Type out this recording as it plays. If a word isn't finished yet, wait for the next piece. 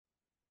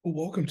Well,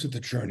 welcome to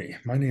the journey.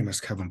 My name is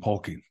Kevin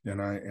Polky,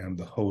 and I am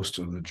the host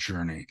of the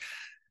journey.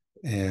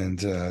 And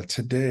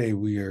today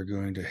we are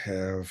going to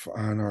have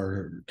on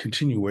our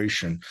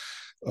continuation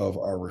of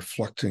our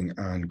reflecting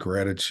on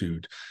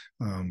gratitude.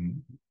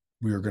 Um,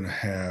 we are going to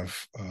have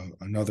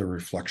another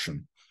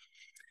reflection.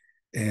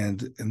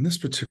 And in this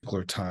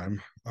particular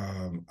time,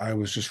 I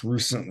was just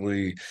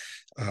recently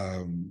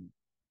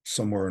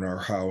somewhere in our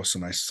house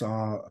and I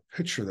saw a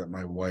picture that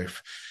my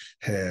wife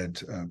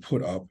had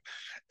put up.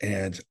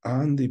 And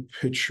on the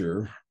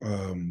picture,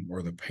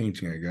 or the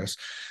painting, I guess,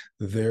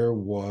 there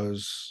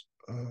was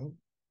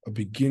a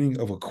beginning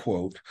of a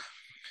quote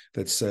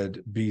that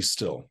said, "Be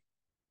still."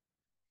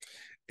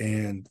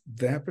 And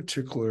that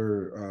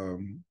particular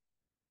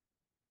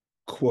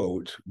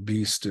quote,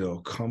 "Be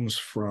still," comes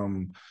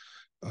from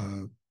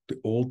uh,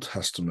 the Old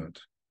Testament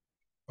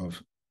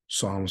of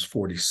Psalms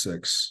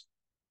 46,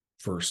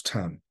 verse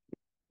 10.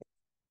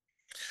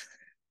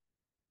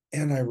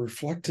 And I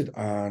reflected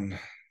on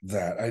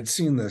that. I'd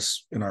seen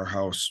this in our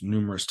house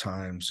numerous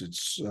times.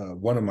 It's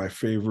one of my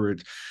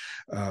favorite,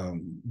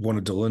 one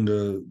of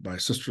Delinda, my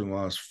sister in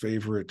law's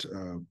favorite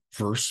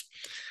verse.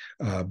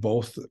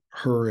 Both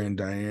her and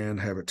Diane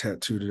have it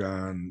tattooed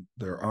on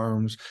their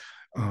arms.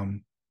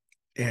 Um,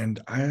 and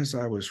as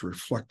I was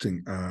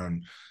reflecting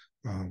on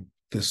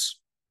this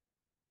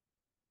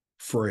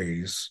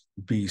phrase,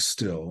 "be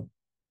still,"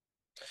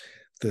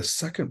 the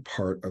second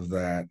part of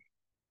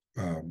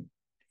um,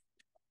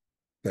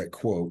 that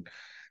quote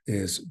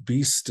is,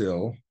 "Be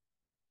still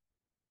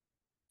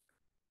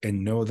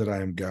and know that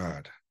I am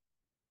God,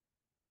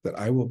 that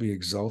I will be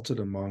exalted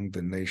among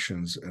the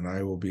nations and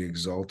I will be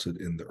exalted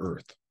in the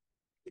earth."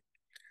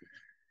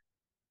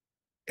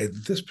 At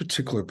this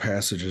particular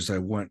passage, as I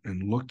went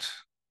and looked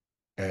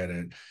at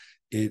it,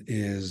 it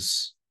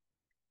is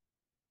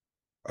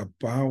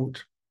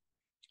about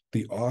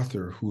the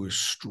author who is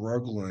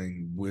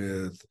struggling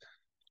with,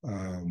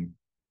 um,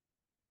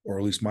 or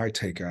at least my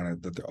take on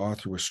it, that the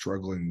author was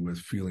struggling with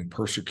feeling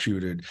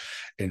persecuted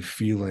and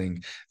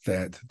feeling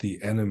that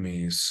the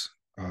enemies,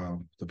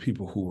 the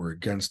people who were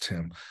against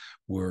him,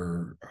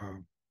 were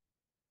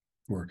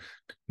were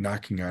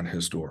knocking on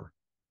his door,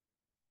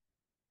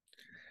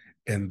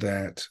 and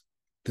that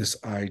this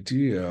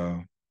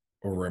idea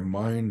or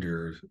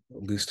reminder,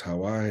 at least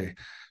how I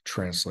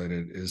translate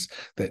it, is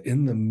that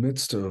in the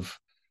midst of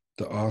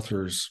the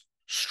author's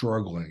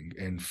struggling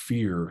and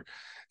fear,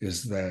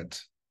 is that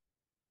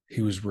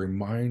he was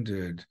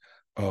reminded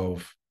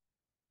of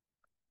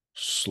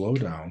slow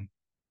down,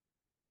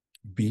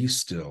 be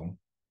still,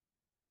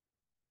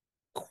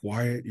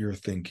 quiet your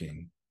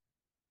thinking,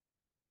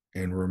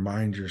 and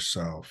remind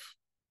yourself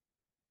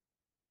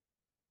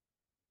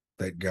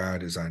that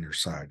God is on your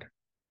side.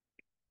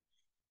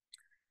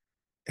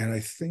 And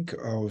I think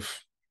of,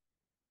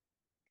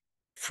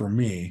 for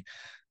me,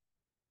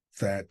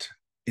 that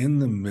in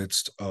the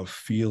midst of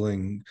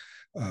feeling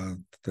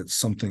that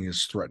something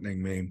is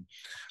threatening me,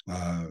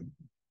 uh,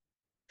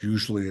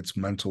 usually it's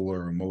mental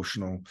or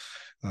emotional,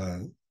 uh,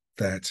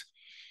 that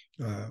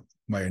uh,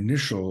 my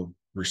initial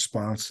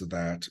response to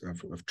that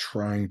of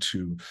trying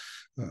to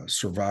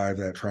survive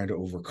that, trying to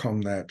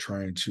overcome that,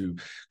 trying to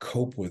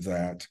cope with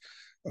that,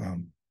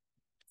 um,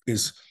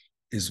 is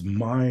is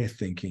my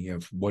thinking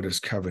of, what does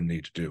Kevin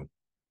need to do?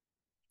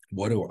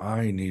 What do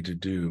I need to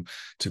do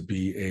to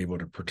be able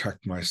to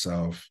protect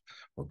myself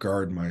or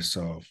guard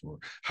myself, or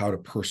how to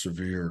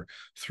persevere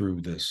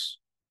through this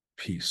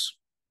piece?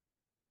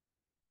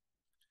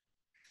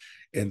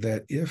 And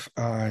that if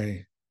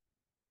I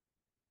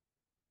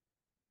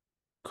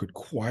could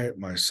quiet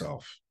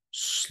myself,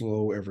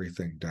 slow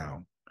everything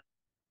down,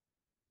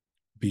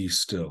 be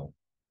still,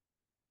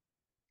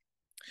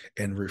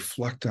 and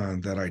reflect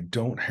on that I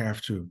don't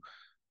have to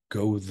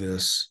go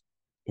this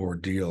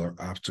ordeal or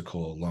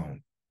obstacle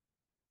alone.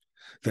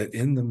 That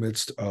in the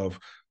midst of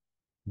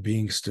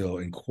being still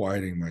and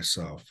quieting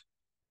myself,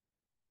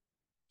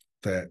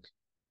 that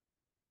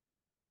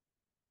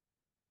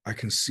I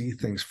can see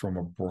things from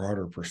a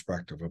broader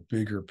perspective, a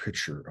bigger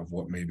picture of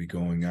what may be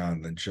going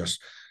on than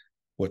just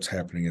what's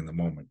happening in the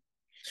moment.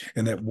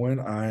 And that when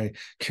I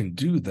can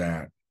do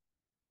that,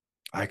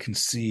 I can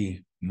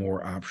see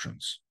more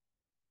options.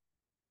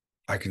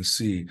 I can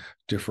see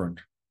different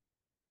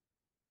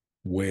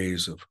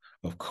ways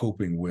of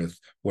coping with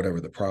whatever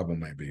the problem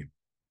may be,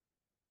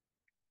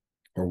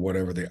 or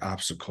whatever the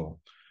obstacle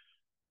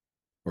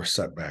or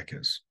setback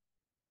is.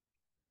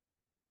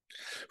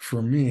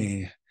 For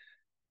me,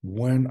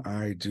 when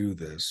I do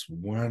this,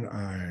 when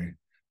I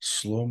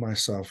slow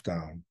myself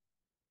down,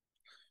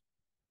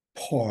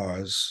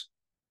 pause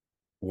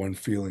when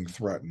feeling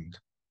threatened,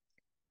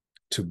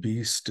 to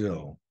be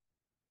still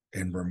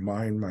and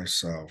remind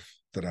myself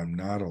that I'm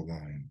not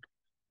alone,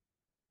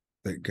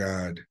 that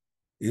God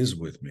is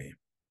with me,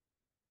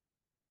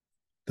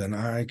 then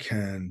I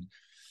can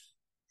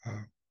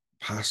uh,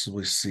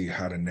 possibly see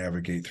how to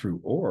navigate through,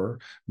 or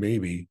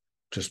maybe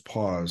just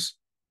pause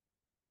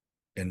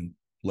and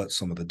let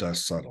some of the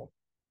dust settle.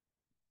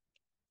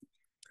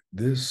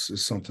 This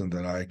is something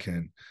that I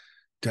can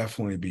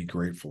definitely be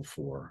grateful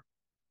for,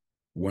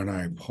 when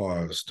I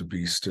pause to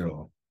be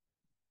still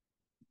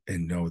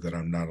and know that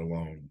I'm not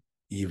alone,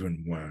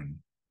 even when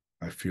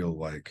I feel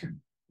like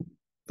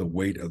the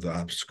weight of the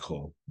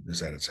obstacle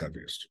is at its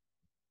heaviest.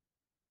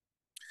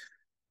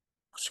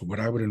 So, what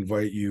I would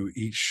invite you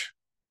each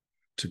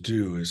to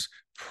do is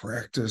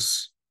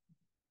practice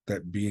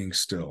that being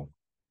still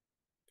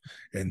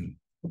and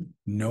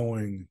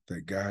knowing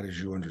that God, as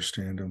you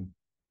understand Him,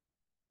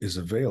 is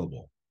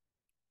available.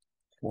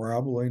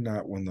 Probably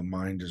not when the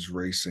mind is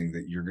racing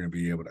that you're going to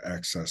be able to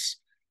access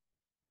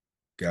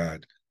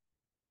God.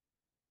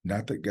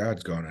 Not that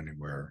God's gone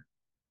anywhere,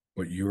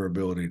 but your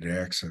ability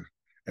to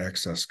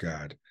access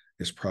God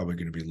is probably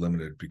going to be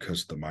limited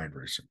because of the mind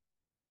racing.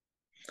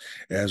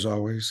 As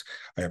always,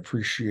 I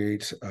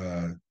appreciate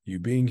you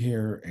being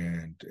here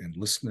and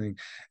listening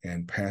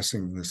and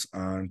passing this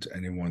on to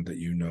anyone that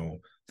you know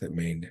that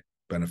may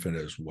benefit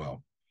as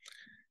well.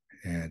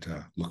 And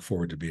look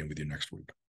forward to being with you next week.